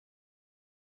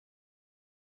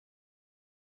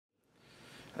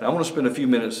And I want to spend a few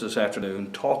minutes this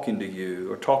afternoon talking to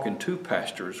you, or talking to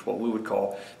pastors, what we would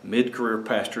call mid-career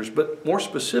pastors, but more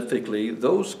specifically,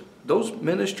 those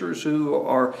ministers who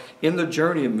are in the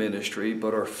journey of ministry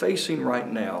but are facing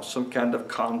right now some kind of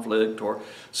conflict or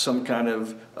some kind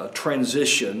of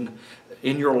transition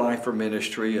in your life or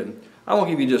ministry. And I want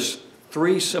to give you just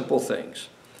three simple things.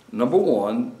 Number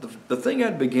one, the thing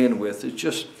I'd begin with is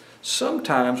just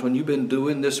sometimes when you've been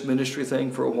doing this ministry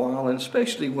thing for a while, and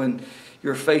especially when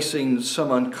you're facing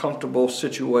some uncomfortable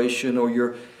situation or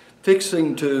you're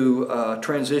fixing to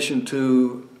transition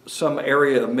to some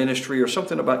area of ministry or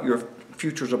something about your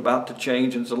future's about to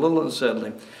change and it's a little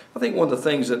unsettling, I think one of the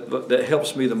things that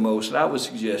helps me the most, and I would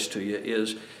suggest to you,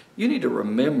 is you need to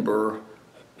remember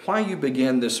why you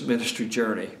began this ministry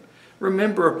journey.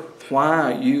 Remember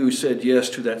why you said yes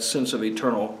to that sense of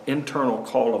internal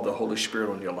call of the Holy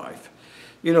Spirit on your life.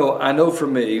 You know, I know for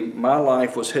me, my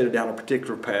life was headed down a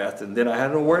particular path, and then I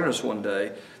had an awareness one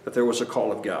day that there was a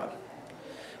call of God.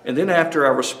 And then after I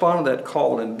responded to that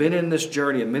call and been in this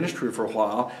journey of ministry for a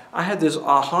while, I had this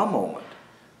aha moment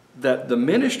that the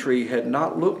ministry had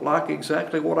not looked like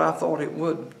exactly what I thought it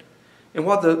would. And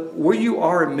where you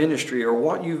are in ministry or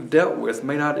what you've dealt with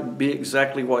may not be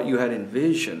exactly what you had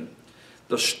envisioned.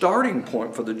 The starting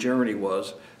point for the journey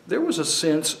was there was a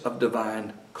sense of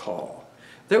divine call.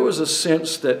 There was a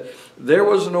sense that there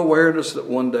was an awareness that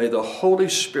one day the Holy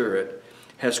Spirit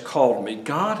has called me.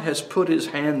 God has put His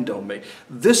hand on me.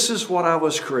 This is what I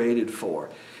was created for.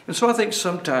 And so I think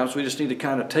sometimes we just need to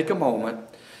kind of take a moment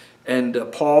and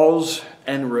pause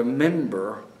and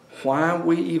remember why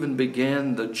we even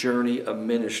began the journey of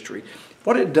ministry.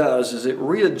 What it does is it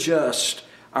readjusts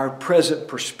our present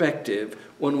perspective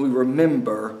when we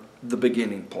remember the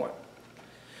beginning point.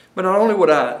 But not only would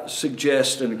I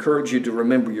suggest and encourage you to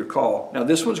remember your call. Now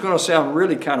this one's going to sound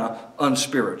really kind of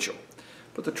unspiritual.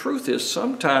 But the truth is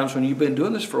sometimes when you've been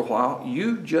doing this for a while,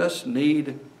 you just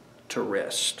need to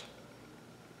rest.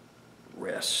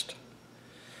 Rest.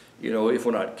 You know, if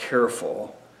we're not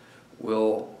careful,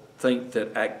 we'll think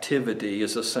that activity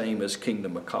is the same as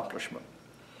kingdom accomplishment.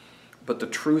 But the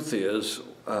truth is,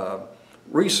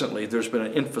 recently there's been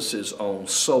an emphasis on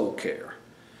soul care,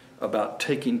 about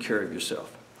taking care of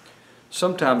yourself.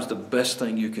 Sometimes the best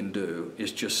thing you can do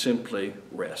is just simply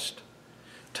rest.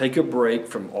 Take a break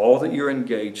from all that you're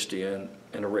engaged in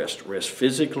and rest. Rest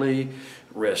physically,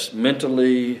 rest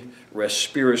mentally, rest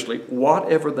spiritually,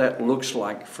 whatever that looks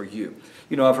like for you.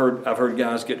 You know, I've heard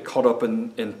guys get caught up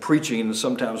in preaching, and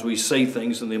sometimes we say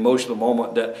things in the emotional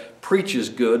moment that preaches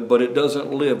good, but it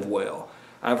doesn't live well.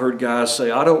 I've heard guys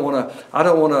say, I don't want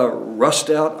to rust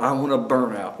out, I want to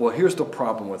burn out. Well, here's the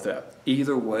problem with that.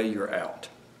 Either way, you're out.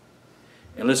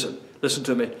 And listen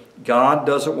to me. God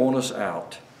doesn't want us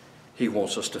out. He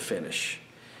wants us to finish.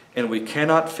 And we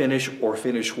cannot finish or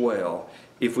finish well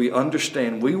if we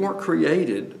understand we weren't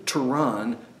created to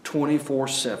run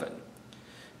 24/7.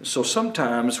 So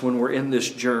sometimes when we're in this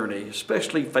journey,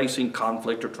 especially facing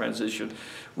conflict or transition,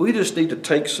 we just need to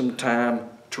take some time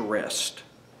to rest.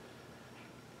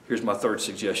 Here's my third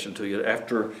suggestion to you.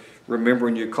 After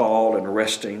remembering your call and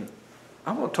resting,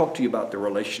 I want to talk to you about the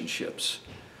relationships.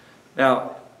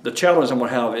 Now, the challenge I'm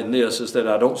going to have in this is that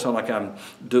I don't sound like I'm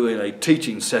doing a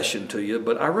teaching session to you,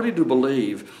 but I really do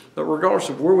believe that regardless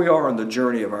of where we are in the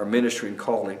journey of our ministry and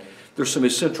calling, there's some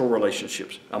essential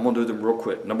relationships. I'm going to do them real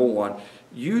quick. Number one,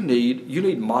 you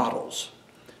need models.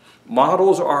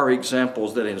 Models are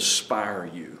examples that inspire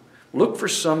you. Look for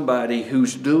somebody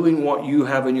who's doing what you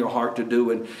have in your heart to do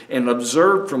and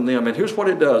observe from them. And here's what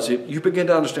it does. You begin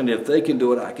to understand if they can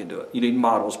do it, I can do it. You need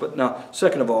models. But now,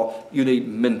 second of all, you need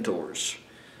mentors.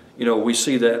 You know, we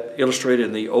see that illustrated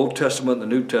in the Old Testament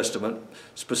and the New Testament.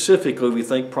 Specifically, we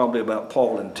think probably about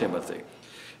Paul and Timothy.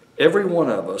 Every one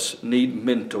of us need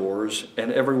mentors,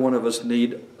 and every one of us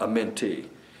need a mentee.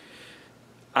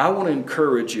 I want to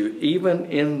encourage you, even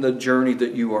in the journey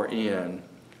that you are in,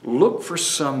 look for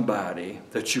somebody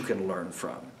that you can learn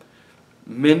from.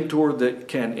 Mentor that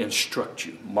can instruct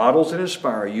you. Models that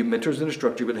inspire you, mentors that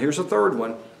instruct you. But here's the third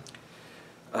one,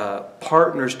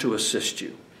 partners to assist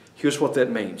you. Here's what that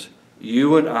means.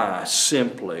 You and I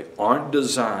simply aren't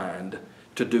designed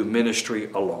to do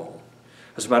ministry alone.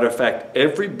 As a matter of fact,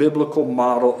 every biblical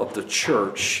model of the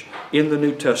church in the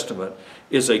New Testament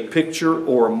is a picture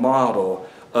or a model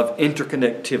of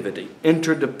interconnectivity,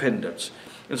 interdependence.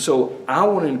 And so I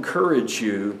want to encourage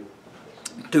you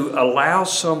to allow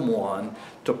someone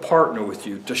to partner with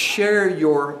you, to share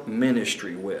your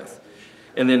ministry with.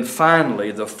 And then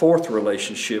finally, the fourth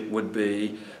relationship would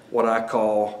be what I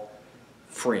call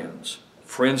friends.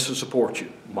 friends to support you,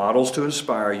 models to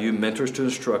inspire you, mentors to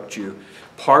instruct you,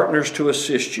 partners to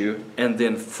assist you, and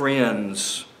then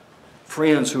friends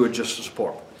who are just to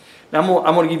support. Now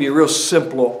I'm going to give you a real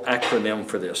simple acronym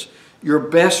for this. Your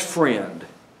best friend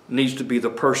needs to be the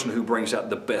person who brings out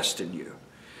the best in you.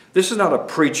 This is not a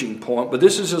preaching point, but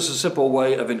this is just a simple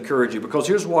way of encouraging, because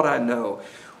here's what I know.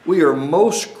 We are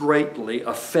most greatly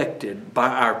affected by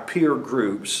our peer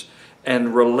groups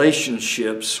and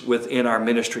relationships within our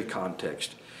ministry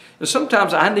context. And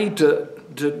sometimes I need to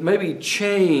maybe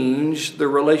change the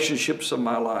relationships of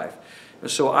my life. And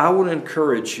so I would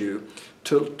encourage you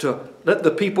to let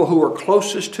the people who are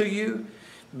closest to you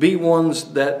be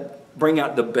ones that bring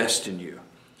out the best in you.